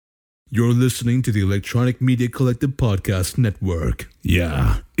You're listening to the Electronic Media Collective Podcast Network.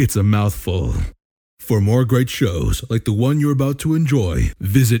 Yeah, it's a mouthful. For more great shows like the one you're about to enjoy,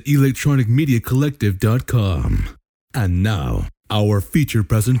 visit electronicmediacollective.com. And now, our feature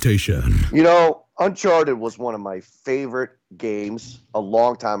presentation. You know, Uncharted was one of my favorite games a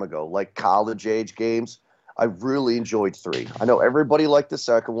long time ago, like college age games. I really enjoyed 3. I know everybody liked the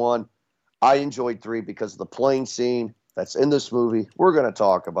second one. I enjoyed 3 because of the playing scene that's in this movie. We're going to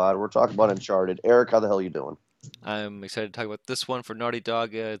talk about it. We're talking about Uncharted. Eric, how the hell are you doing? I'm excited to talk about this one for Naughty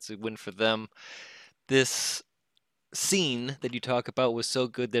Dog. It's a win for them. This scene that you talk about was so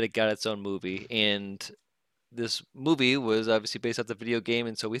good that it got its own movie. And this movie was obviously based off the video game.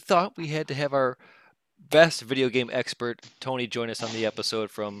 And so we thought we had to have our best video game expert, Tony, join us on the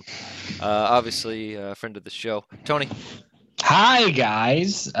episode from, obviously, a friend of the show. Tony. Hi,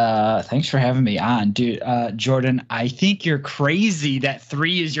 guys. Thanks for having me on. Dude, Jordan, I think you're crazy that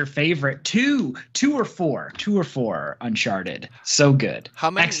 3 is your favorite. 2 or 4? 2 or 4 Uncharted. So good.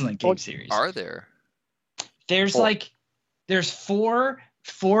 How many excellent game series are there? There's 4. There's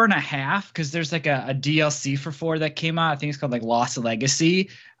 4.5, because there's like a DLC for 4 that came out. I think it's called like Lost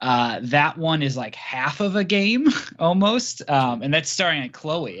Legacy. That one is like half of a game almost. And that's starring at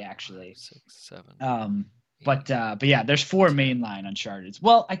Chloe, actually. 6, 7. But yeah, there's 4 mainline Uncharted.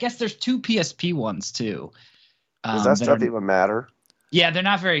 Well, I guess there's 2 PSP ones too. Does that stuff even matter? Yeah, they're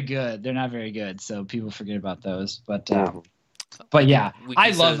not very good. They're not very good, so people forget about those. But yeah, I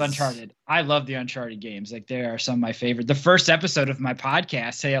love Uncharted. I love the Uncharted games. Like, they are some of my favorite. The first episode of my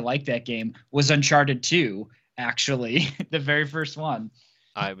podcast, Say I Like That Game, was Uncharted 2, actually. The very first one.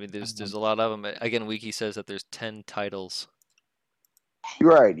 I mean, there's a lot of them. Again, Wiki says that there's 10 titles.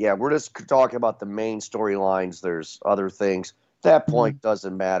 You're right. Yeah, we're just talking about the main storylines. There's other things. That point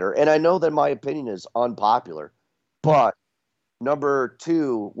doesn't matter. And I know that my opinion is unpopular, but number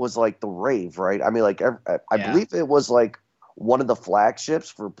 2 was like the rave, right? I mean, like, I believe it was like one of the flagships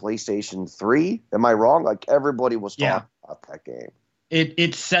for PlayStation 3. Am I wrong? Like, everybody was talking about that game.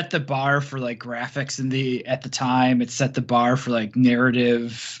 It set the bar for like graphics at the time. It set the bar for like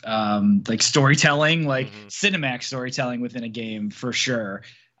narrative, like storytelling, like cinematic storytelling within a game for sure.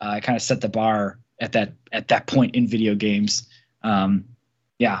 It kind of set the bar at that point in video games.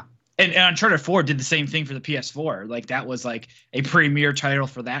 Yeah. And Uncharted 4 did the same thing for the PS4. Like, that was like a premier title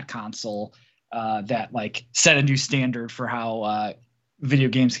for that console that like set a new standard for how video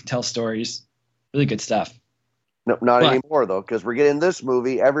games can tell stories. Really good stuff. No, not anymore, though, because we're getting this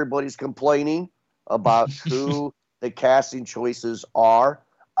movie. Everybody's complaining about who the casting choices are.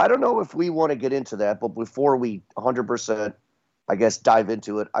 I don't know if we want to get into that, but before we 100%, I guess, dive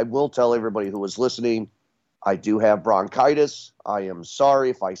into it, I will tell everybody who is listening, I do have bronchitis. I am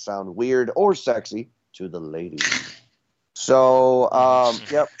sorry if I sound weird or sexy to the ladies. So,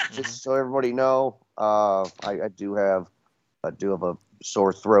 yep, just so everybody know, I do have a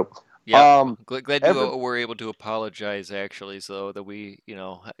sore throat. Yeah, glad you were able to apologize, actually, so that we,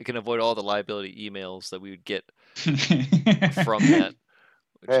 can avoid all the liability emails that we would get from that.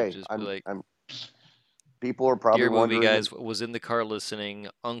 Hey, people are probably wondering. Movie guys was in the car listening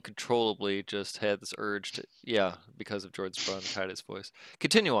uncontrollably, just had this urge to, because of Jordan's bronchitis voice.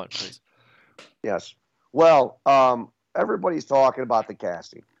 Continue on, please. Yes. Well, everybody's talking about the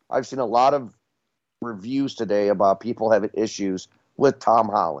casting. I've seen a lot of reviews today about people having issues with Tom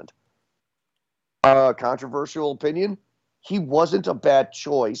Holland. Controversial opinion, he wasn't a bad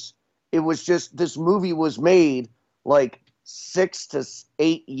choice. It was just this movie was made like 6 to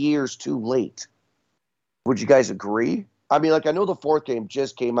 8 years too late. Would you guys agree? I mean, like, I know the 4th game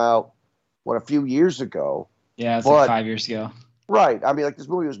just came out, a few years ago. Yeah, it's like 5 years ago. Right. I mean, like, this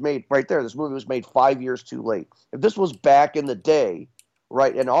movie was made right there. This movie was made 5 years too late. If this was back in the day,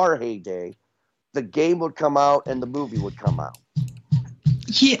 right, in our heyday, the game would come out and the movie would come out.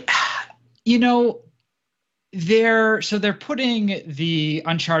 Yeah. They're putting the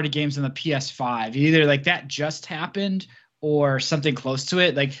Uncharted games on the PS5. Either like that just happened or something close to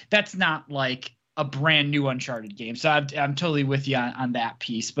it. Like, that's not like a brand new Uncharted game. So I'm totally with you on that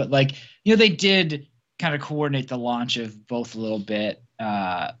piece. But like, they did kind of coordinate the launch of both a little bit.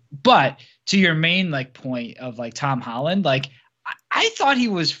 But to your main like point of like Tom Holland, like I thought he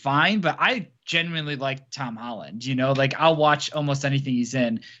was fine, but I genuinely like Tom Holland, like I'll watch almost anything he's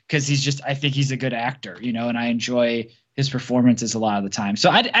in because I think he's a good actor, and I enjoy his performances a lot of the time. So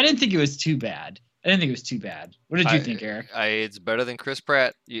I didn't think it was too bad. What did you think, Eric? It's better than Chris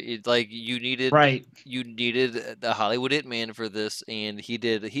Pratt. You needed the Hollywood Hitman for this, and he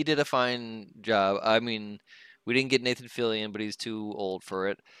did a fine job. I mean, We didn't get Nathan Fillion, but he's too old for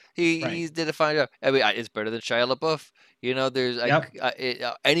it. He Right. did a fine job. I mean, it's better than Shia LaBeouf. There's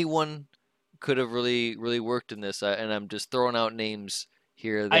Yep. anyone could have really worked in this, and I'm just throwing out names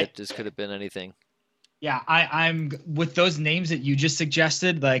here I that just could have been anything. Yeah, I'm with those names that you just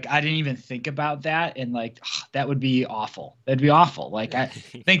suggested. Like, I didn't even think about that, and like that would be awful. That'd be awful. Like, I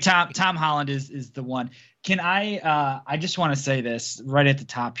think Tom Holland is the one. Can I just want to say this right at the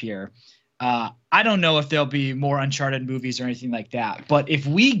top here. I don't know if there'll be more Uncharted movies or anything like that, but if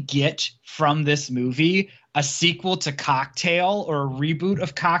we get from this movie a sequel to Cocktail or a reboot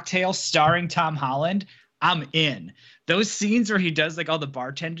of Cocktail starring Tom Holland, I'm in. Those scenes where he does like all the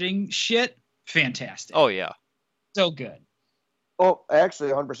bartending shit. Fantastic. Oh yeah, so good. Oh, I actually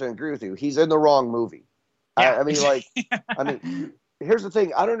 100% agree with you. He's in the wrong movie. Yeah. I mean, here's the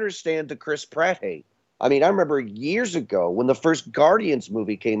thing. I don't understand the Chris Pratt hate. I mean, I remember years ago when the first Guardians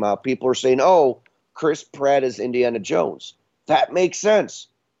movie came out, people were saying, "Oh, Chris Pratt is Indiana Jones." That makes sense.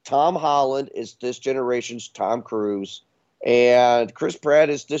 Tom Holland is this generation's Tom Cruise, and Chris Pratt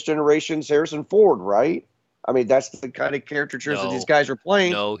is this generation's Harrison Ford, right? I mean, that's the kind of characters that these guys are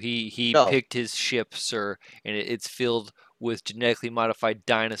playing. No, he No. picked his ship, sir, and it's filled with genetically modified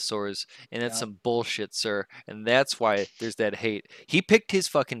dinosaurs, and that's some bullshit, sir. And that's why there's that hate. He picked his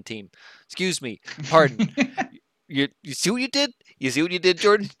fucking team. Excuse me. Pardon. You see what you did? You see what you did,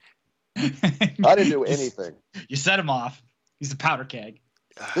 Jordan? I didn't do anything. You set him off. He's a powder keg.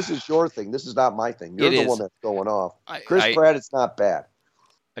 This is your thing. This is not my thing. You're the one that's going off. Chris Pratt, it's not bad.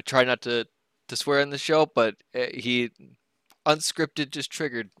 I try not to swear on the show, but he unscripted just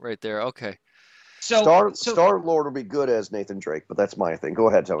triggered right there. Okay. So Star-Lord will be good as Nathan Drake, but that's my thing. Go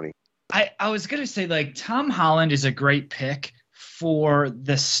ahead, Tony. I was gonna say, like, Tom Holland is a great pick for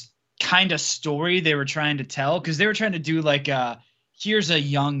this kind of story they were trying to tell, because they were trying to do like here's a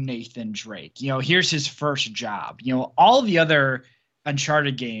young Nathan Drake, here's his first job. All the other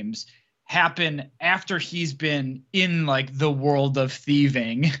Uncharted games happen after he's been in like the world of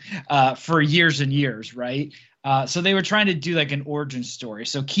thieving for years and years, right? So they were trying to do like an origin story.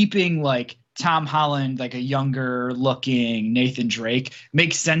 So keeping like Tom Holland, like a younger looking Nathan Drake,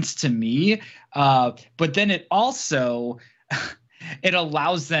 makes sense to me. But then it also it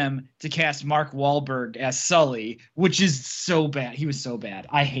allows them to cast Mark Wahlberg as Sully, which is so bad. He was so bad.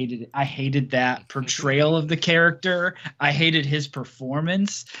 I hated it. I hated that portrayal of the character. I hated his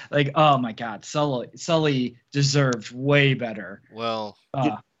performance. Like, oh my God, Sully deserved way better. Well,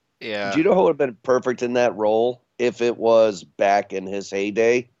 yeah. Do you know who would have been perfect in that role if it was back in his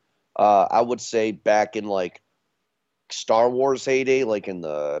heyday? I would say back in like Star Wars heyday, like in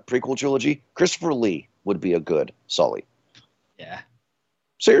the prequel trilogy. Christopher Lee would be a good Sully. Yeah.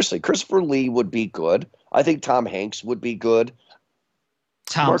 Seriously, Christopher Lee would be good. I think Tom Hanks would be good.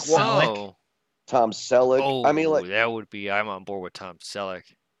 Tom Selleck. Tom Selleck. Oh, I mean, like, that would be. I'm on board with Tom Selleck.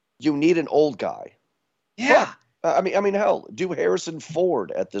 You need an old guy. Yeah. But, I mean, hell, do Harrison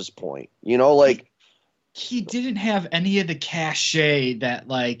Ford at this point. Like he didn't have any of the cachet that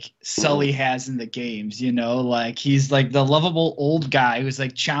like Sully has in the games. Like he's like the lovable old guy who's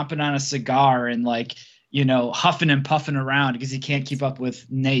like chomping on a cigar and like, huffing and puffing around because he can't keep up with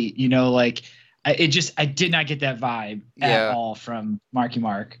Nate. Like I did not get that vibe at all from Marky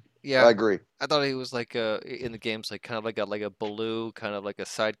Mark. Yeah, I agree. I thought he was like in the games like kind of like a Baloo, kind of like a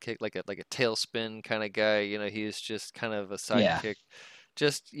sidekick, like a tailspin kind of guy. He's just kind of a sidekick. Yeah.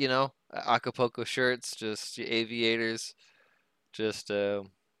 Just Acapulco shirts, just aviators, just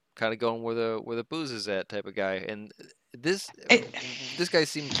kind of going where the booze is at type of guy. And this guy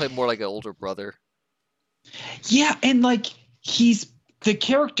seemed to play more like an older brother. Yeah, and like he's the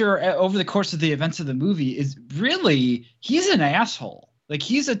character over the course of the events of the movie is really he's an asshole. Like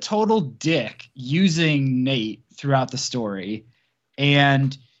he's a total dick using Nate throughout the story.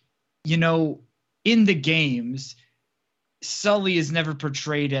 And in the games, Sully is never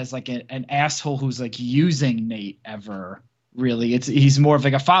portrayed as like an asshole who's like using Nate ever. Really, he's more of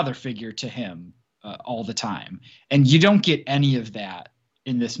like a father figure to him all the time, and you don't get any of that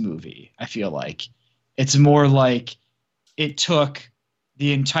in this movie. I feel like it's more like it took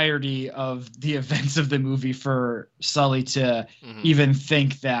the entirety of the events of the movie for Sully to even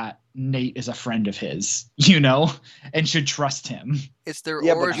think that Nate is a friend of his, and should trust him. It's their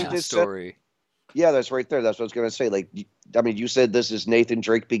origin story. Yeah, that's right there. That's what I was going to say. Like, I mean, you said this is Nathan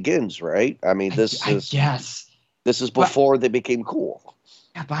Drake Begins, right? I mean, this is before they became cool.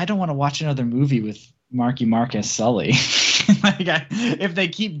 Yeah, but I don't want to watch another movie with Marky Mark as Sully. If they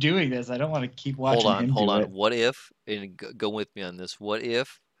keep doing this, I don't want to keep watching Hold on. It. What if, and go with me on this, what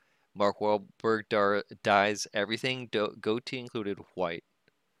if Mark Wahlberg dyes everything, goatee included, white?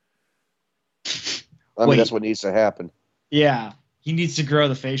 I mean, that's what needs to happen. Yeah, he needs to grow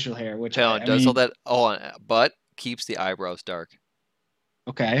the facial hair, which Talon does all that. But keeps the eyebrows dark.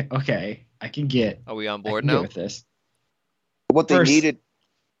 Okay, I can get. Are we on I board can now? get with this. What they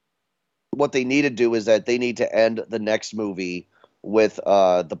need to do is that they need to end the next movie with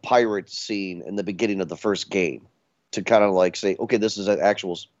the pirate scene in the beginning of the first game to kind of like say, okay, this is an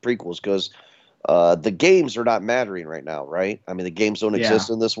actual prequels, because the games are not mattering right now, right? I mean, the games don't exist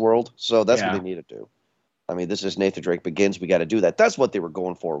in this world, so that's what they need to do. I mean, this is Nathan Drake Begins. We got to do that. That's what they were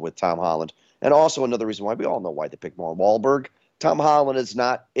going for with Tom Holland. And also another reason why we all know why they picked Mark Wahlberg. Tom Holland is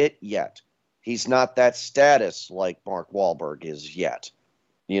not it yet. He's not that status like Mark Wahlberg is yet.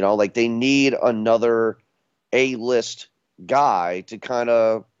 You know, like they need another A-list guy to kind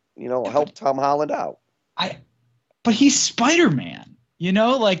of, help Tom Holland out. But he's Spider-Man. You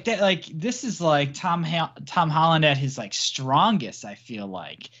know, like that. Like this is like Tom Holland at his like strongest. I feel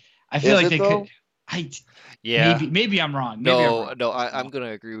like they could. Maybe I'm wrong. I'm going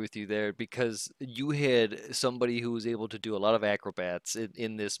to agree with you there, because you had somebody who was able to do a lot of acrobats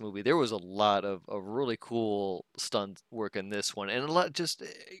in this movie. There was a lot of really cool stunt work in this one, and a lot just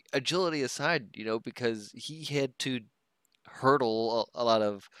agility aside, because he had to hurdle a lot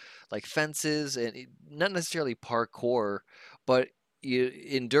of like fences and not necessarily parkour, but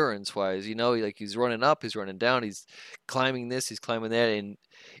endurance wise, like he's running up, he's running down, he's climbing this, he's climbing that, and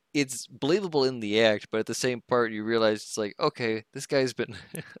it's believable in the act, but at the same part you realize it's like, okay, this guy's been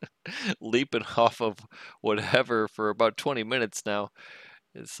leaping off of whatever for about 20 minutes now.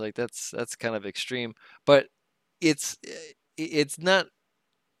 It's like that's kind of extreme, but it's not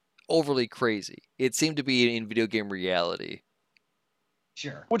overly crazy. It seemed to be in video game reality.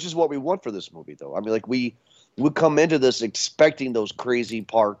 Sure. Which is what we want for this movie, though. I mean, like we come into this expecting those crazy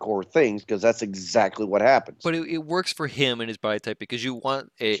parkour things, because that's exactly what happens. But it works for him and his body type, because you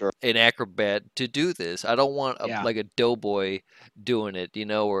want an acrobat to do this. I don't want like a doughboy doing it,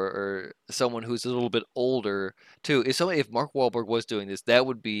 or someone who's a little bit older too. If Mark Wahlberg was doing this, that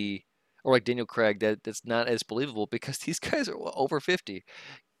would be, or like Daniel Craig, that's not as believable, because these guys are over 50.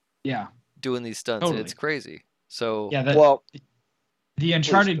 Yeah. Doing these stunts, totally. And it's crazy. So the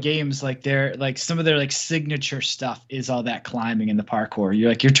Uncharted games, like they're like some of their like signature stuff is all that climbing and the parkour.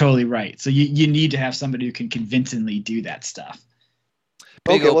 You're totally right. So you need to have somebody who can convincingly do that stuff.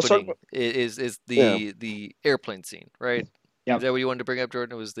 Big opening is the airplane scene, right? Yeah. Is that what you wanted to bring up,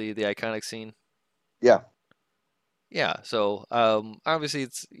 Jordan? It was the iconic scene. Yeah. Yeah. So obviously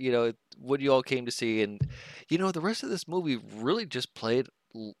it's what you all came to see, and the rest of this movie really just played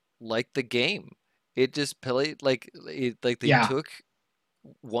like the game. It just played like they took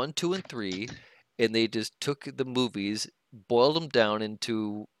 1, 2, and 3, and they just took the movies, boiled them down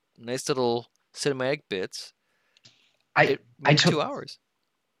into nice little cinematic bits. It made 2 hours.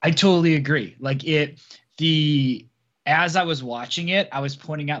 I totally agree. Like as I was watching it, I was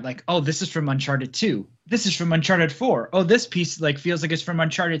pointing out like, oh, this is from Uncharted 2. This is from Uncharted 4. Oh, this piece like feels like it's from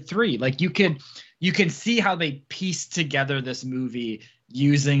Uncharted 3. Like you can see how they pieced together this movie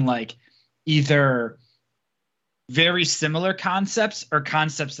using like either very similar concepts or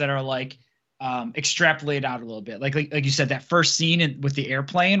concepts that are like extrapolated out a little bit. Like you said, that first scene with the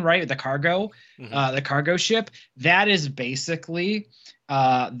airplane, right? The cargo ship, that is basically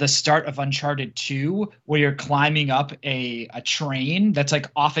the start of Uncharted 2, where you're climbing up a train that's like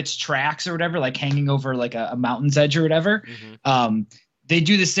off its tracks or whatever, like hanging over like a mountain's edge or whatever. They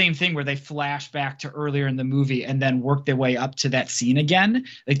do the same thing where they flash back to earlier in the movie and then work their way up to that scene again.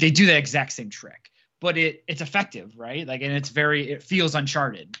 Like they do the exact same trick. But it's effective, right? Like, and it feels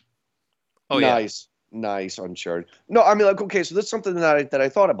Uncharted. Oh, nice Uncharted. No, I mean, like, okay, so that's something that I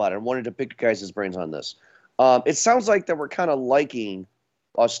thought about and wanted to pick your guys' brains on this. It sounds like that we're kind of liking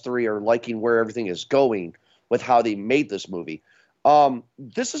us three, or liking where everything is going with how they made this movie.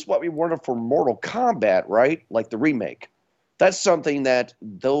 This is what we wanted for Mortal Kombat, right? Like the remake. That's something that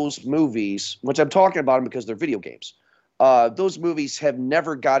those movies, which I'm talking about them because they're video games, those movies have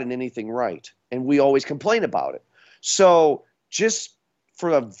never gotten anything right, and we always complain about it. So just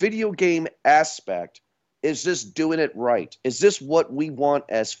for a video game aspect, is this doing it right? Is this what we want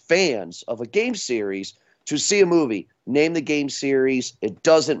as fans of a game series to see a movie? Name the game series. It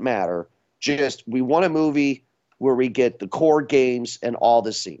doesn't matter. Just we want a movie where we get the core games and all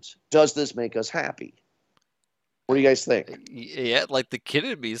the scenes. Does this make us happy? What do you guys think? Yeah, like the kid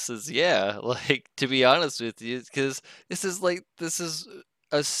in me says, yeah. Like, to be honest with you, because this is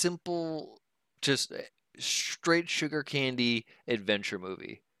a simple, just straight sugar candy adventure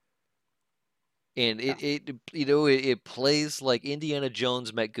movie, and it plays like Indiana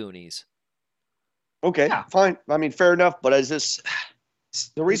Jones met Goonies. Okay, fine. I mean, fair enough. But is this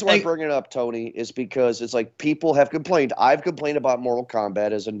The reason why I bring it up, Tony, is because it's like people have complained. I've complained about Mortal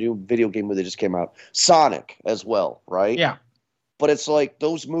Kombat as a new video game that just came out. Sonic as well, right? Yeah. But it's like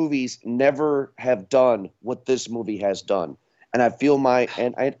those movies never have done what this movie has done. And I feel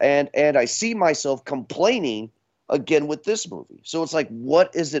and I see myself complaining again with this movie. So it's like,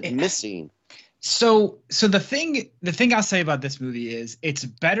 what is it missing? So the thing I'll say about this movie is it's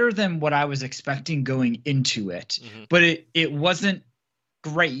better than what I was expecting going into it, but it wasn't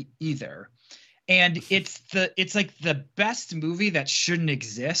great either. And it's like the best movie that shouldn't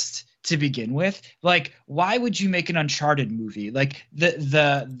exist to begin with. Like, why would you make an Uncharted movie? Like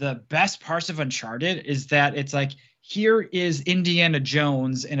the best parts of Uncharted is that it's like, here is Indiana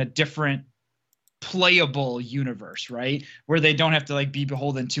Jones in a different playable universe, right? Where they don't have to like be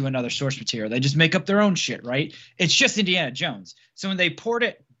beholden to another source material. They just make up their own shit, right? It's just Indiana Jones. So when they port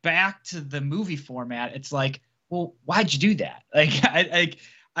it back to the movie format, it's like, well, why'd you do that?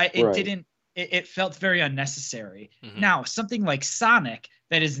 It felt very unnecessary. Now, something like Sonic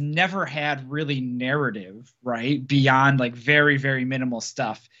that has never had really narrative, right? Beyond like very, very minimal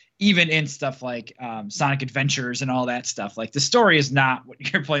stuff, even in stuff like Sonic Adventures and all that stuff. Like the story is not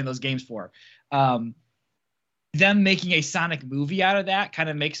what you're playing those games for. Them making a Sonic movie out of that kind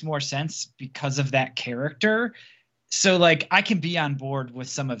of makes more sense because of that character. So like I can be on board with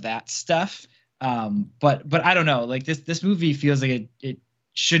some of that stuff. But I don't know, like this movie feels like it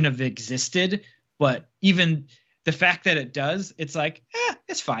shouldn't have existed, but even the fact that it does, it's like,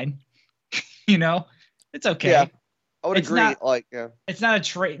 it's fine. It's okay. Yeah, I would agree. It's not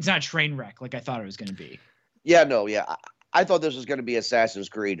a train wreck like I thought it was going to be. Yeah, no, yeah. I thought this was going to be Assassin's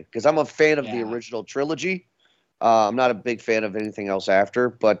Creed because I'm a fan of the original trilogy. I'm not a big fan of anything else after,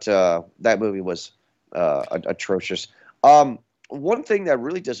 but that movie was atrocious. One thing that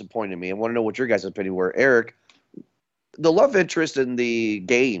really disappointed me, I want to know what your guys' opinion were, Eric. The love interest in the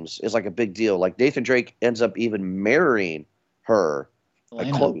games is like a big deal. Like Nathan Drake ends up even marrying her,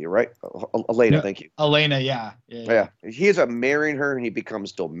 like Chloe, right? Elena, thank you. Elena, yeah. He ends up marrying her, and he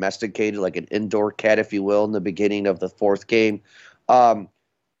becomes domesticated, like an indoor cat, if you will, in the beginning of the fourth game.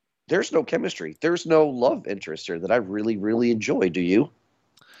 There's no chemistry. There's no love interest here that I really, really enjoy. Do you?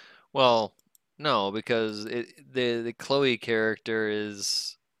 Well, no, because the Chloe character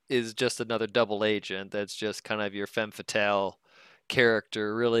is just another double agent. That's just kind of your femme fatale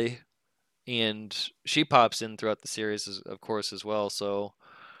character, really. And she pops in throughout the series, of course, as well. So,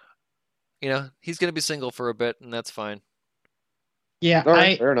 he's going to be single for a bit, and that's fine. Yeah, all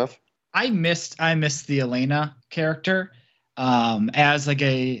right, fair enough. I missed the Elena character. As like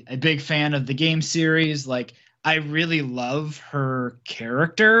a big fan of the game series, like I really love her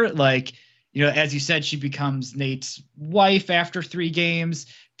character. Like, as you said, she becomes Nate's wife after 3 games.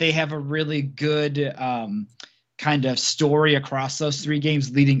 They have a really good kind of story across those 3 games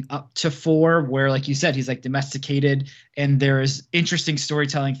leading up to 4, where, like you said, he's like domesticated, and there's interesting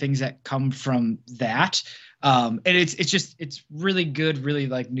storytelling things that come from that. And it's really good, really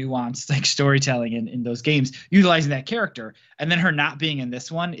like nuanced like storytelling in those games, utilizing that character. And then her not being in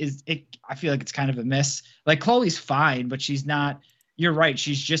this one I feel like it's kind of a miss. Like Chloe's fine, but she's not. You're right.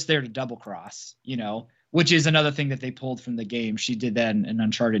 She's just there to double cross, which is another thing that they pulled from the game. She did that in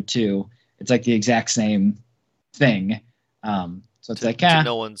Uncharted 2. It's like the exact same thing. So it's to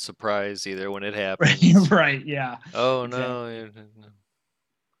no one's surprise either when it happens. Right. Yeah. Oh, exactly. No.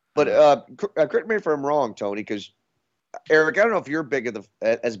 But correct me if I'm wrong, Tony, because Eric, I don't know if you're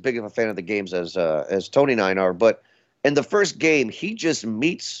as big of a fan of the games as Tony and I are, but in the first game, he just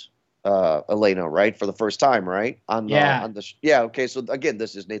meets Elena, right, for the first time, right? Okay. So again,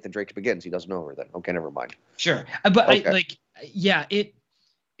 this is Nathan Drake Begins. He doesn't know her then. Okay, never mind. Sure, but okay.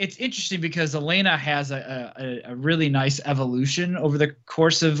 It's interesting because Elena has a really nice evolution over the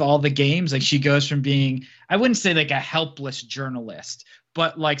course of all the games. Like she goes from being, I wouldn't say like a helpless journalist,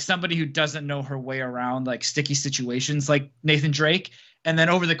 but like somebody who doesn't know her way around like sticky situations like Nathan Drake. And then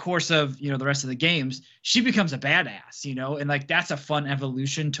over the course of, the rest of the games, she becomes a badass, and like that's a fun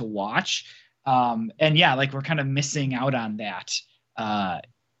evolution to watch. And yeah, like we're kind of missing out on that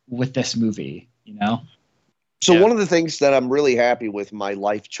with this movie, So one of the things that I'm really happy with my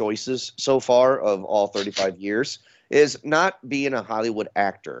life choices so far of all 35 years is not being a Hollywood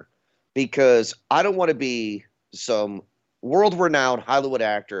actor, because I don't want to be some world-renowned Hollywood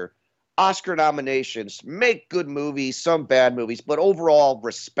actor, Oscar nominations, make good movies, some bad movies, but overall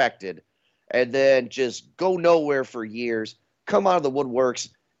respected, and then just go nowhere for years, come out of the woodworks,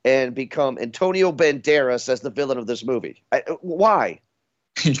 and become Antonio Banderas as the villain of this movie. Why?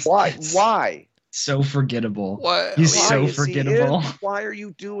 Why? So forgettable. Why? He's Why so is he forgettable. in? Why are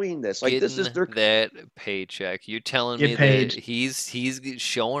you doing this? Like this is Getting their that paycheck. You're telling Get me paid. that he's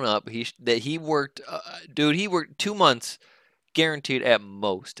showing up. That he worked, dude. He worked 2 months guaranteed at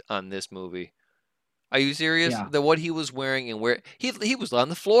most on this movie. Are you serious? Yeah. That what he was wearing and where he was on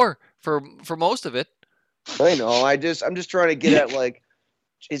the floor for most of it. I know. I'm just trying to get at like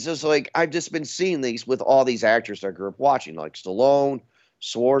it's just like I've just been seeing these with all these actors I grew up watching, like Stallone,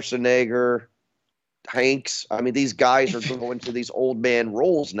 Schwarzenegger, Hanks. I mean, these guys are going to these old man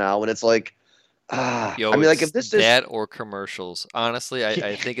roles now, and it's like, Yo, I mean, like it's if this is that or commercials. Honestly,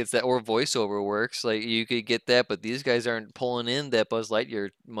 I think it's that or voiceover works. Like you could get that, but these guys aren't pulling in that Buzz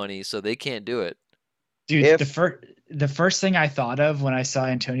Lightyear money, so they can't do it. Dude, if the first thing I thought of when I saw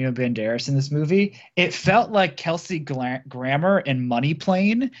Antonio Banderas in this movie, it felt like Kelsey Grammer in Money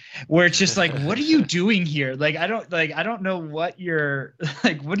Plane, where it's just like, what are you doing here? Like, I don't know what you're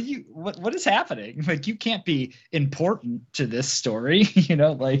like. What is happening? Like, you can't be important to this story,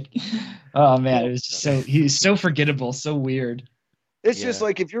 Like, oh man, it was just he's so forgettable, so weird. it's just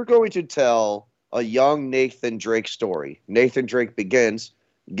like if you're going to tell a young Nathan Drake story, Nathan Drake Begins.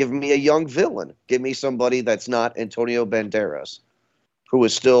 Give me a young villain. Give me somebody that's not Antonio Banderas, who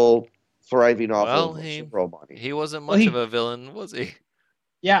is still thriving off of zero money. He wasn't much of a villain, was he?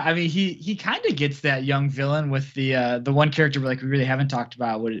 Yeah, I mean, he kind of gets that young villain with the one character we really haven't talked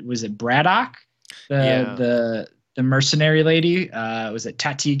about. What was it, Braddock, the mercenary lady? Was it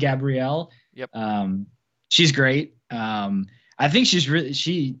Tati Gabrielle? Yep. She's great. I think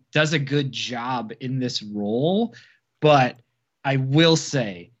she does a good job in this role, but I will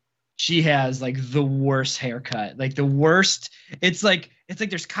say she has like the worst haircut, like the worst. It's like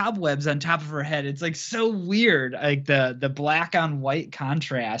there's cobwebs on top of her head. It's like so weird. Like the black on white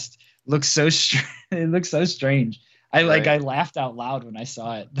contrast looks so it looks so strange. I laughed out loud when I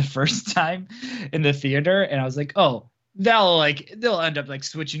saw it the first time in the theater, and I was like, oh, they'll end up like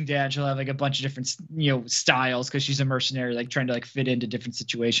switching dad. She'll have like a bunch of different styles because she's a mercenary, like trying to like fit into different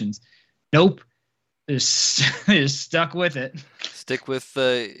situations. Nope. Is stuck with it. Stick with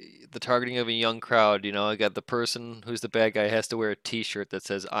the targeting of a young crowd. I got the person who's the bad guy has to wear a T-shirt that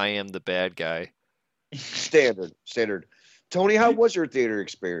says "I am the bad guy." Standard. Tony, how was your theater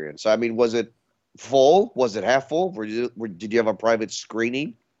experience? I mean, was it full? Was it half full? Did you have a private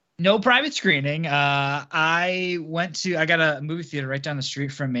screening? No private screening. I got a movie theater right down the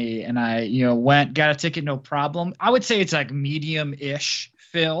street from me, and I got a ticket, no problem. I would say it's like medium-ish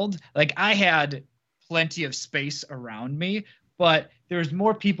filled. Like I had plenty of space around me, but there's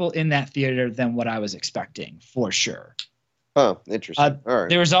more people in that theater than what I was expecting, for sure. Oh, interesting. All right.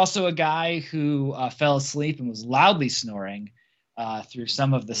 There was also a guy who fell asleep and was loudly snoring through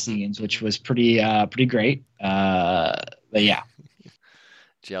some of the scenes, which was pretty great. But yeah.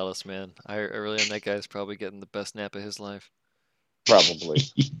 Jealous, man. I really am. That guy's probably getting the best nap of his life. Probably.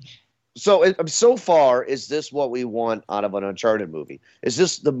 So far, is this what we want out of an Uncharted movie? Is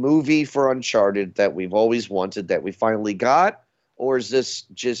this the movie for Uncharted that we've always wanted that we finally got? Or is this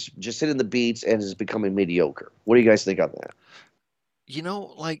just hitting the beats and is becoming mediocre? What do you guys think on that?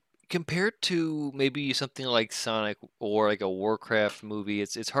 Like compared to maybe something like Sonic or like a Warcraft movie,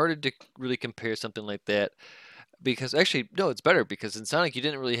 it's harder to really compare something like that. Because actually, no, it's better because in Sonic you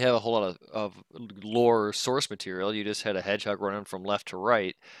didn't really have a whole lot of lore or source material. You just had a hedgehog running from left to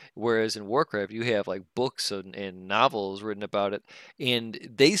right. Whereas in Warcraft you have like books and novels written about it, and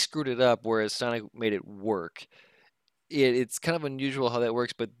they screwed it up. Whereas Sonic made it work. It's kind of unusual how that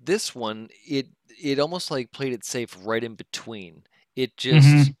works, but this one it almost like played it safe right in between. It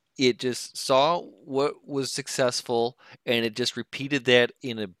just saw what was successful and it just repeated that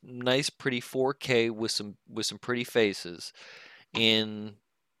in a nice pretty 4K with some pretty faces. And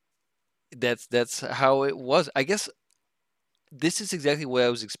that's how it was. I guess this is exactly what I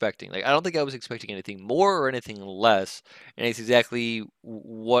was expecting. Like I don't think I was expecting anything more or anything less, and it's exactly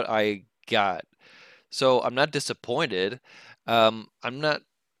what I got. So I'm not disappointed. I'm not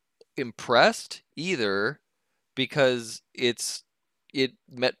impressed either because it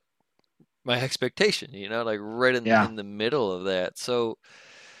met my expectation, like right in the middle of that. So,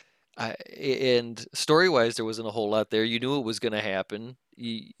 and story-wise, there wasn't a whole lot there. You knew it was going to happen.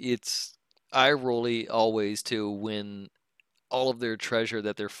 It's eye-rolly always too when all of their treasure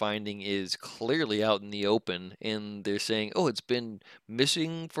that they're finding is clearly out in the open, and they're saying, "Oh, it's been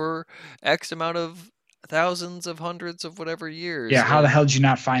missing for X amount of thousands of hundreds of whatever years." Yeah, how the hell did you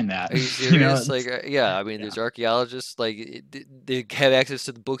not find that? Are you serious? I mean, there's archaeologists they have access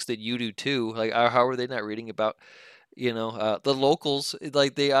to the books that you do too. Like, how are they not reading about? The locals,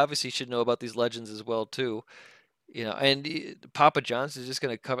 like they obviously should know about these legends as well too. And Papa John's is just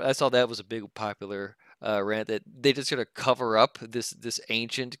going to cover. I saw that was a big popular rant that they just going to cover up this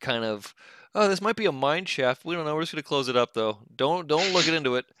ancient kind of. Oh, this might be a mine shaft. We don't know. We're just going to close it up though. Don't look it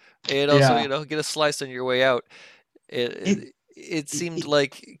into it. And also, Yeah. get a slice on your way out. It, It seemed it,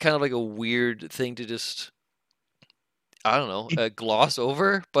 like kind of like a weird thing to just, I don't know, it, gloss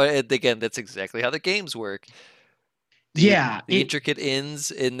over. But again, that's exactly how the games work. The yeah. the intricate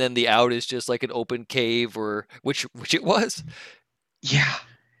ins, and then the out is just like an open cave, or which it was. Yeah,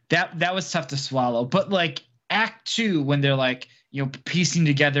 that was tough to swallow. But like Act Two, when they're like, piecing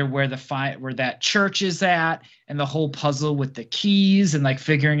together where where that church is at, and the whole puzzle with the keys, and like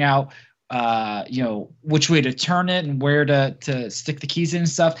figuring out, which way to turn it and where to stick the keys in and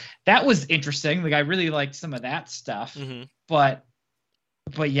stuff. That was interesting. Like I really liked some of that stuff. Mm-hmm.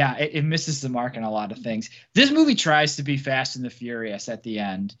 But yeah, it misses the mark on a lot of things. This movie tries to be Fast and the Furious at the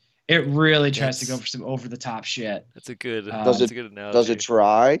end. It really tries to go for some over the top shit. That's a good. Does that's a good analogy. Does it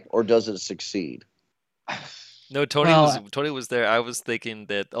try or does it succeed? No, Tony was there. I was thinking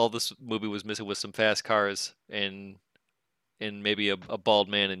that all this movie was missing was some fast cars and maybe a bald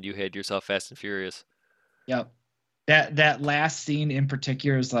man, and you had yourself Fast and Furious. Yep. That last scene in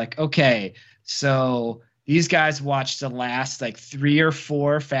particular is like, okay, so these guys watched the last like 3 or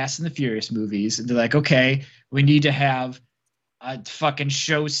 4 Fast and the Furious movies, and they're like, okay, we need to have a fucking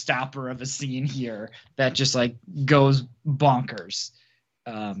showstopper of a scene here that just like goes bonkers.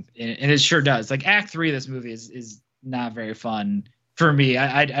 And it sure does. Like Act 3 of this movie is not very fun for me.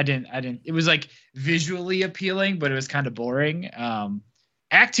 I didn't. It was like visually appealing, but it was kind of boring.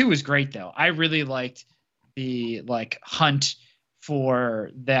 Act 2 was great though. I really liked the like hunt for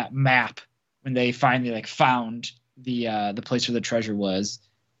that map when they finally like found the place where the treasure was.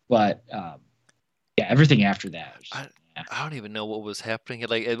 But yeah, everything after that. I don't even know what was happening.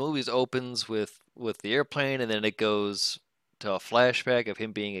 Like the movie opens with the airplane, and then it goes to a flashback of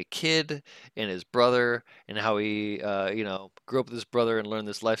him being a kid and his brother, and how he grew up with his brother and learned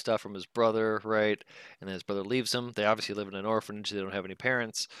this lifestyle from his brother, right? And then his brother leaves him. They obviously live in an orphanage. They don't have any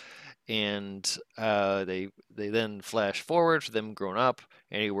parents, and they then flash forward for them growing up,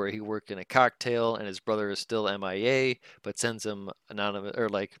 and where he worked in a cocktail, and his brother is still MIA, but sends him anonymous or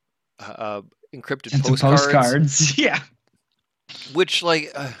like encrypted postcards. Yeah. Which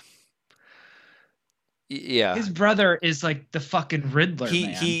yeah. His brother is like the fucking Riddler,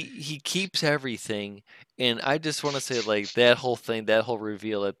 man. He keeps everything, and I just want to say like that whole thing, that whole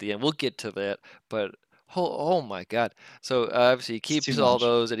reveal at the end. We'll get to that, but oh my god! So obviously he keeps all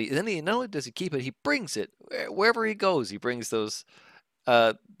those, and then he not only does he keep it, he brings it wherever he goes. He brings those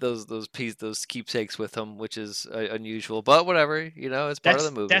keepsakes with him, which is unusual, but whatever, it's part of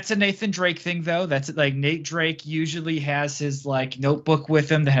the movie. That's a Nathan Drake thing, though. That's like Nate Drake usually has his like notebook with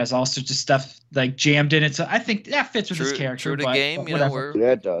him that has all sorts of stuff like jammed in it. So I think that fits with his character. True to game, yeah,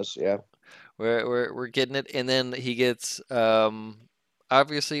 it does. Yeah, we're getting it, and then he gets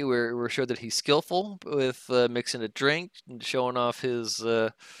obviously we're showed that he's skillful with mixing a drink and showing off his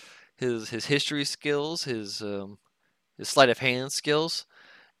history skills, his sleight of hand skills,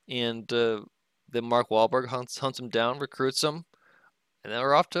 and then Mark Wahlberg hunts him down, recruits him, and then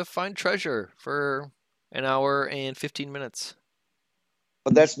we're off to find treasure for an hour and 15 minutes.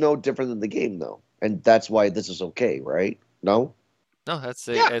 But that's no different than the game, though, and that's why this is okay, right? No, that's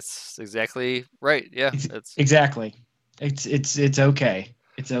exactly right. Yeah, that's exactly. It's okay.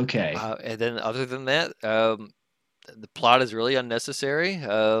 It's okay. And then other than that, the plot is really unnecessary.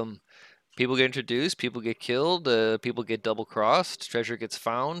 People get introduced, people get killed, people get double-crossed, treasure gets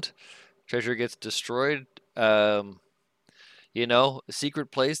found, treasure gets destroyed. A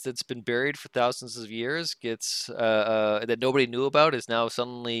secret place that's been buried for thousands of years gets that nobody knew about is now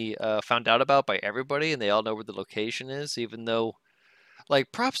suddenly found out about by everybody, and they all know where the location is, even though,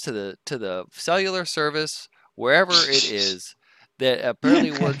 like, props to the cellular service wherever it is. That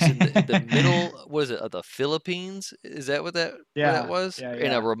apparently works in the middle. What is it? Of the Philippines? Is that what that was? Yeah.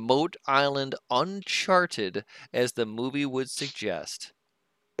 In a remote island, uncharted, as the movie would suggest.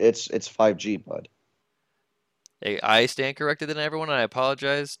 It's 5G, bud. Hey, I stand corrected, and everyone. And I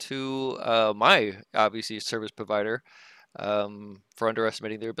apologize to my obviously service provider for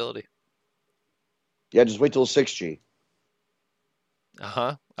underestimating their ability. Yeah, just wait till 6G.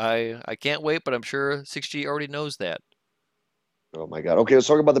 I can't wait, but I'm sure 6G already knows that. Oh my god. Okay, let's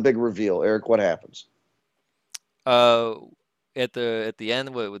talk about the big reveal. Eric, what happens? At the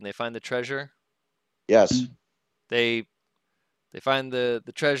end when they find the treasure? Yes. They find the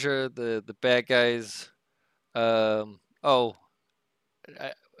treasure, the bad guys I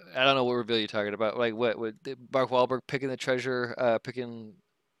don't know what reveal you're talking about. Like what Mark Wahlberg picking the treasure, picking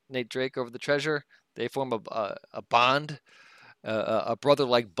Nate Drake over the treasure? They form a bond, a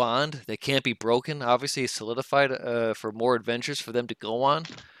brother-like bond that can't be broken. Obviously, solidified for more adventures for them to go on.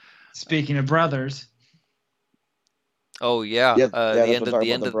 Speaking of brothers. Oh yeah, Yeah, the that's what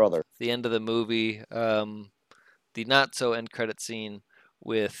the brother. the end of the movie, the not so end credit scene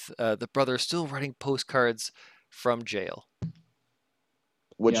with the brother still writing postcards from jail.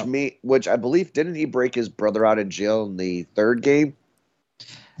 Which I believe, didn't he break his brother out of jail in the third game?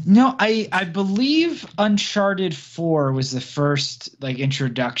 No, I believe Uncharted 4 was the first like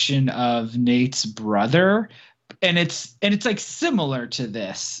introduction of Nate's brother, and it's like similar to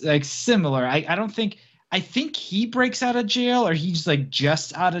this, like similar. I think he breaks out of jail, or he's like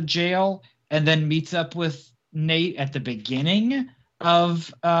just out of jail and then meets up with Nate at the beginning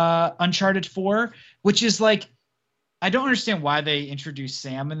of Uncharted 4, which is like, I don't understand why they introduced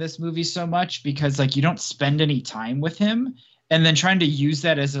Sam in this movie so much, because like you don't spend any time with him, and then trying to use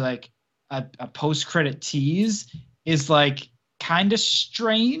that as like a post-credit tease is like kind of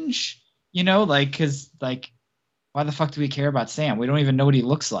strange, you know, like, because like, why the fuck do we care about Sam? We don't even know what he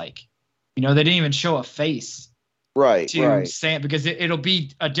looks like. You know, they didn't even show a face to Sam, because it'll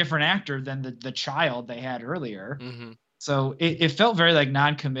be a different actor than the child they had earlier. Mm-hmm. So it felt very like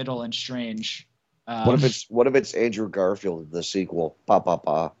non-committal and strange. What if it's Andrew Garfield in the sequel?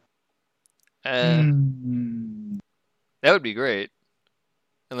 That would be great.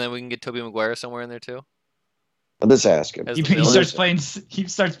 And then we can get Tobey Maguire somewhere in there too. I'm just asking. He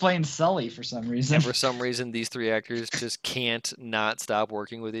starts playing Sully for some reason. And for some reason, these three actors just can't not stop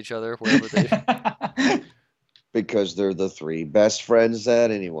working with each other wherever they. Because they're the three best friends that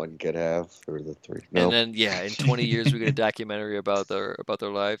anyone could have. They're the three. No. And then in 20 years we get a documentary about their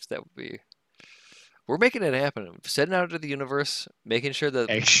lives. That would be. We're making it happen. Setting out into the universe, making sure that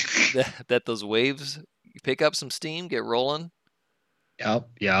that those waves pick up some steam, get rolling.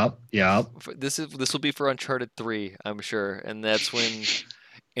 Yep. This will be for Uncharted 3, I'm sure, and that's when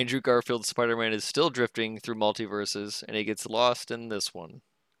Andrew Garfield's Spider-Man is still drifting through multiverses, and he gets lost in this one.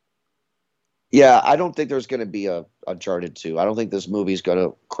 Yeah, I don't think there's going to be a Uncharted 2. I don't think this movie's going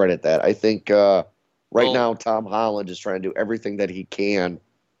to credit that. I think now Tom Holland is trying to do everything that he can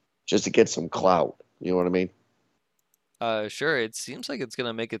just to get some clout. You know what I mean? Sure. It seems like it's going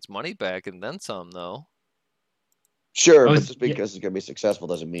to make its money back and then some, though. Sure, but just because it's going to be successful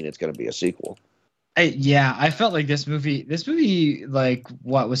doesn't mean it's going to be a sequel. I felt like this movie, like,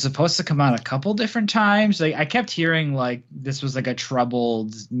 what was supposed to come out a couple different times. Like, I kept hearing like this was like a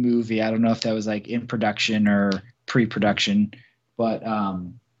troubled movie. I don't know if that was like in production or pre-production, but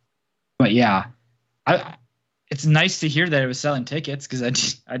yeah, it's nice to hear that it was selling tickets,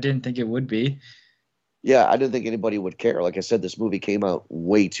 because I didn't think it would be. Yeah, I didn't think anybody would care. Like I said, this movie came out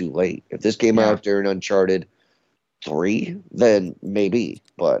way too late. If this came out during Uncharted 3, then maybe.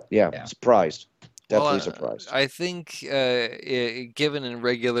 But surprised. Definitely surprised. I think given in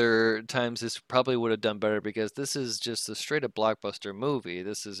regular times, this probably would have done better, because this is just a straight up blockbuster movie.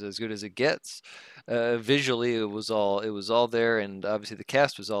 This is as good as it gets. Visually, it was all there, and obviously the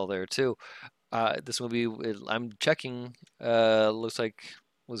cast was all there too. This movie, I'm checking, looks like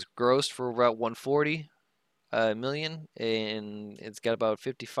was grossed for about 140 million, and it's got about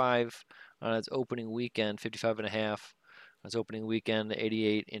 55 on its opening weekend, 55 and a half on its opening weekend,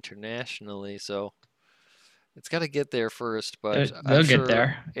 88 internationally. So it's got to get there first, but they'll get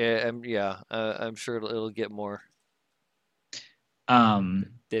there. I'm sure it'll get more.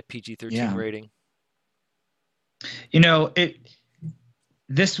 That PG-13 rating. You know,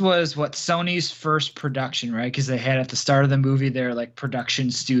 this was what Sony's first production, right? Because they had at the start of the movie their like production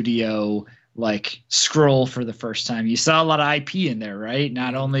studio like scroll for the first time. You saw a lot of IP in there, right?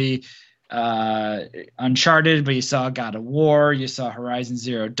 Not only Uncharted, but you saw God of War, you saw Horizon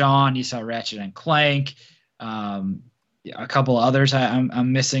Zero Dawn, you saw Ratchet and Clank, a couple others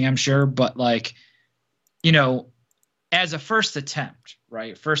I'm missing, I'm sure, but like, you know, as a first attempt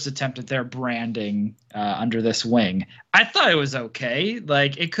at their branding under this wing, I thought it was okay.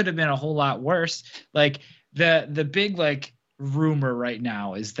 Like, it could have been a whole lot worse. Like, the big like rumor right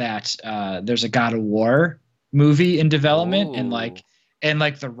now is that there's a God of War movie in development. Ooh. and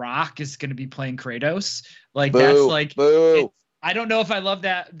The Rock is going to be playing Kratos. Like, Boo, that's like, boo. I don't know if I love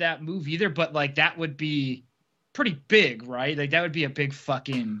that move either, but like that would be pretty big, right? Like, that would be a big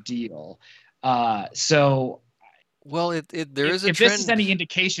fucking deal. So. Well, there is a if trend. This is any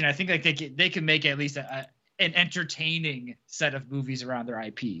indication, I think like they can make at least an entertaining set of movies around their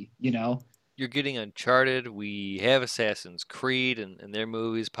IP. You know, you're getting Uncharted. We have Assassin's Creed and their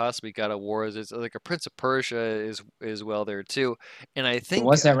movies. Possibly God of War. It's like a Prince of Persia is well there too. And I think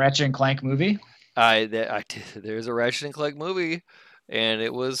was that Ratchet and Clank movie? There's a Ratchet and Clank movie, and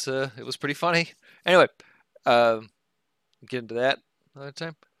it was pretty funny. Anyway, get into that another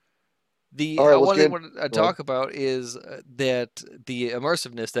time. The All right, one thing I go want to ahead. talk about is that the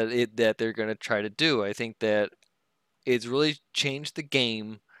immersiveness that they're going to try to do. I think that it's really changed the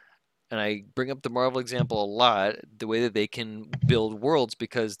game, and I bring up the Marvel example a lot, the way that they can build worlds,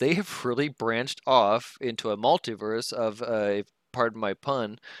 because they have really branched off into a multiverse of, pardon my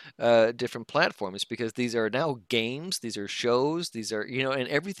pun, different platforms, because these are now games, these are shows, these are, and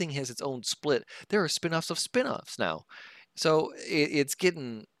everything has its own split. There are spin-offs of spin-offs now. So it's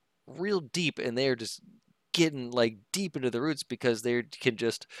getting real deep, and they're just getting like deep into the roots because they can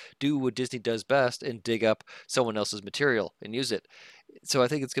just do what Disney does best and dig up someone else's material and use it. So I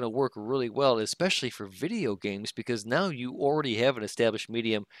think it's going to work really well, especially for video games, because now you already have an established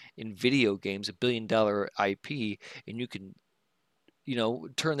medium in video games, $1 billion IP, and you can,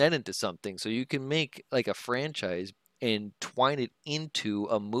 turn that into something. So you can make like a franchise and twine it into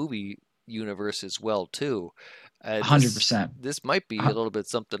a movie universe as well too. 100%. This might be a little bit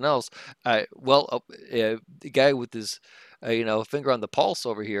something else. The guy with his, finger on the pulse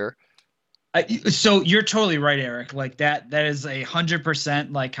over here. So you're totally right, Eric. Like that is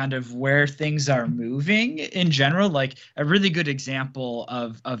 100% like kind of where things are moving in general. Like a really good example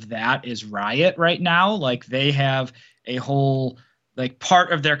of that is Riot right now. Like they have a whole like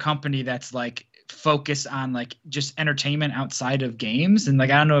part of their company that's like focused on like just entertainment outside of games. And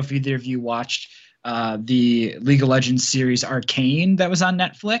like I don't know if either of you watched the League of Legends series Arcane that was on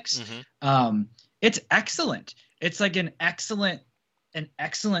Netflix. Mm-hmm. It's excellent. It's like an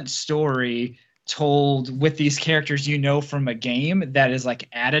excellent story told with these characters from a game that is like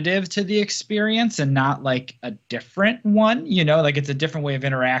additive to the experience and not like a different one, like it's a different way of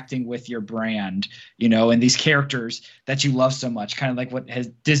interacting with your brand, and these characters that you love so much, kind of like what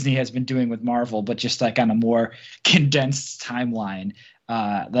Disney has been doing with Marvel, but just like on a more condensed timeline.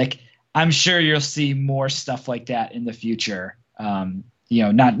 Like I'm sure you'll see more stuff like that in the future.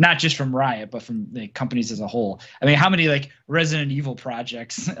 Not just from Riot, but from the companies as a whole. I mean, how many like Resident Evil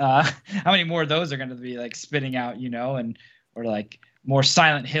projects, how many more of those are going to be like spitting out, or like more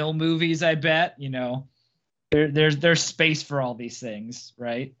Silent Hill movies, I bet, there's space for all these things,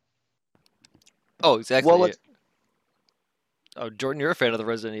 right? Oh, exactly. Well, Jordan, you're a fan of the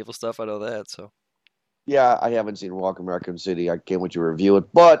Resident Evil stuff. I know that. So yeah, I haven't seen Welcome to Raccoon City. I can't wait to review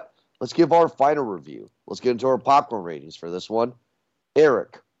it, but let's give our final review. Let's get into our popcorn ratings for this one.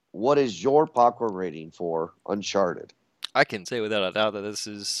 Eric, what is your popcorn rating for Uncharted? I can say without a doubt that this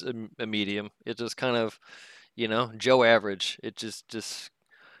is a medium. It just kind of, Joe average. It just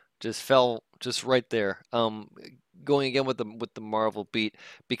fell just right there. Going again with the Marvel beat,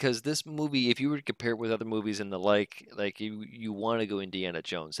 because this movie, if you were to compare it with other movies and the like you want to go Indiana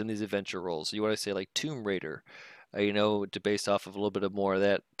Jones in these adventure roles. You want to say like Tomb Raider, to base off of a little bit of more of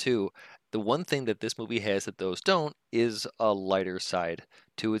that too. The one thing that this movie has that those don't is a lighter side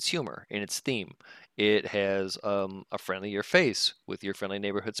to its humor and its theme. It has a friendlier face with your friendly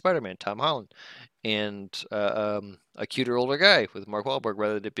neighborhood Spider-Man, Tom Holland, and a cuter older guy with Mark Wahlberg,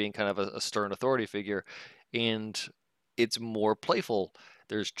 rather than it being kind of a stern authority figure. And it's more playful.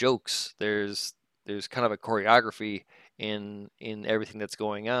 There's jokes. There's kind of a choreography in everything that's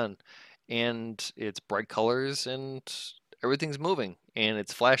going on, and it's bright colors and everything's moving and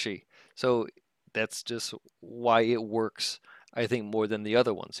it's flashy. So that's just why it works, I think, more than the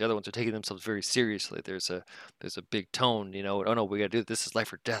other ones. The other ones are taking themselves very seriously. There's a big tone, oh no, we gotta do this is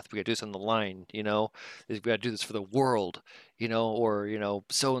life or death. We gotta do this on the line, we gotta do this for the world, or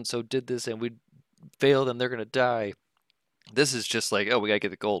so and so did this and we failed and they're gonna die. This is just like, oh, we gotta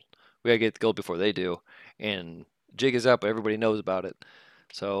get the gold. We gotta get the gold before they do, and jig is up. Everybody knows about it.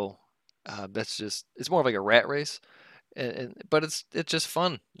 So it's more of like a rat race but it's just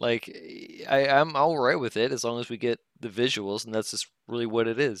fun. Like I'm all right with it as long as we get the visuals, and that's just really what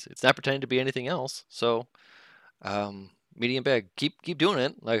it is. It's not pretending to be anything else. So, medium bag. Keep doing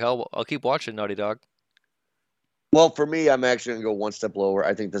it. Like I'll keep watching Naughty Dog. Well, for me, I'm actually going to go one step lower.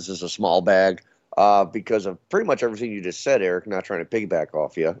 I think this is a small bag because of pretty much everything you just said, Eric. Not trying to piggyback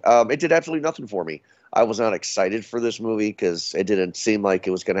off you. It did absolutely nothing for me. I was not excited for this movie because it didn't seem like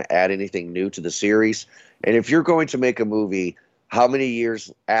it was going to add anything new to the series. And if you're going to make a movie, how many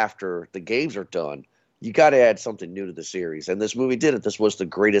years after the games are done, you got to add something new to the series. And this movie did it. This was the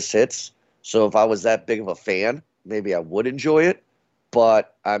greatest hits. So if I was that big of a fan, maybe I would enjoy it.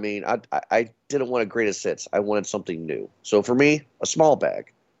 But, I mean, I didn't want a greatest hits. I wanted something new. So for me, a small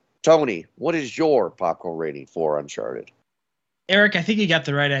bag. Tony, what is your popcorn rating for Uncharted? Eric, I think you got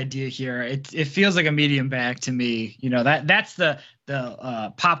the right idea here. It feels like a medium bag to me. You know, that's the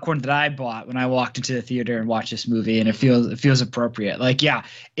popcorn that I bought when I walked into the theater and watched this movie, and it feels appropriate. Like, yeah,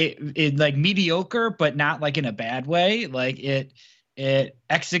 it like mediocre, but not like in a bad way. Like it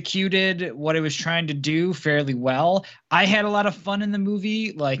executed what it was trying to do fairly well. I had a lot of fun in the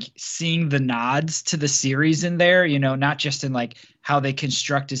movie, like seeing the nods to the series in there, you know, not just in like how they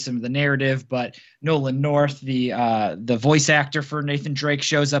constructed some of the narrative, but Nolan North, the voice actor for Nathan Drake,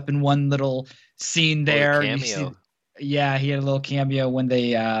 shows up in one little scene there. Cameo. You see, yeah, he had a little cameo when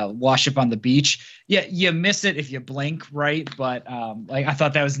they wash up on the beach. Yeah, you miss it if you blink, right? But like I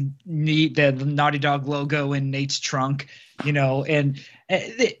thought that was neat. The Naughty Dog logo in Nate's trunk, you know, and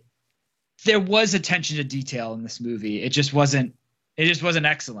there was attention to detail in this movie. It just wasn't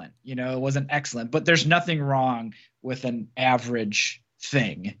excellent. You know, it wasn't excellent. But there's nothing wrong with an average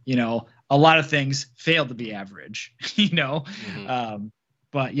thing. You know, a lot of things fail to be average. You know,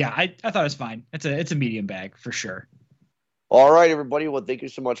 but yeah, I thought it was fine. It's a medium bag for sure. All right, everybody. Well, thank you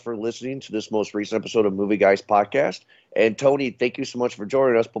so much for listening to this most recent episode of Movie Guys Podcast. And Tony, thank you so much for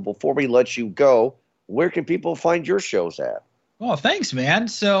joining us. But before we let you go, where can people find your shows at? Oh, thanks, man.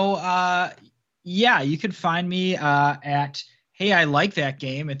 So, yeah, you can find me at Hey, I Like That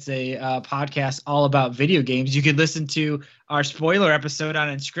Game. It's a podcast all about video games. You could listen to our spoiler episode on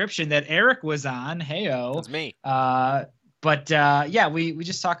Inscription that Eric was on. Hey-o. That's me. But yeah, we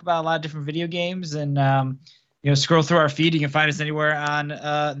just talk about a lot of different video games, and you know, scroll through our feed. You can find us anywhere on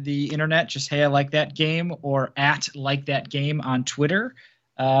the internet. Just Hey, I Like That Game, or at Like That Game on Twitter.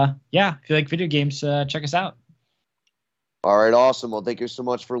 Yeah, if you like video games, check us out. All right, awesome. Well, thank you so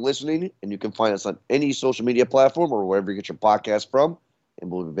much for listening, and you can find us on any social media platform or wherever you get your podcast from, and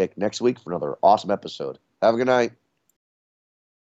we'll be back next week for another awesome episode. Have a good night.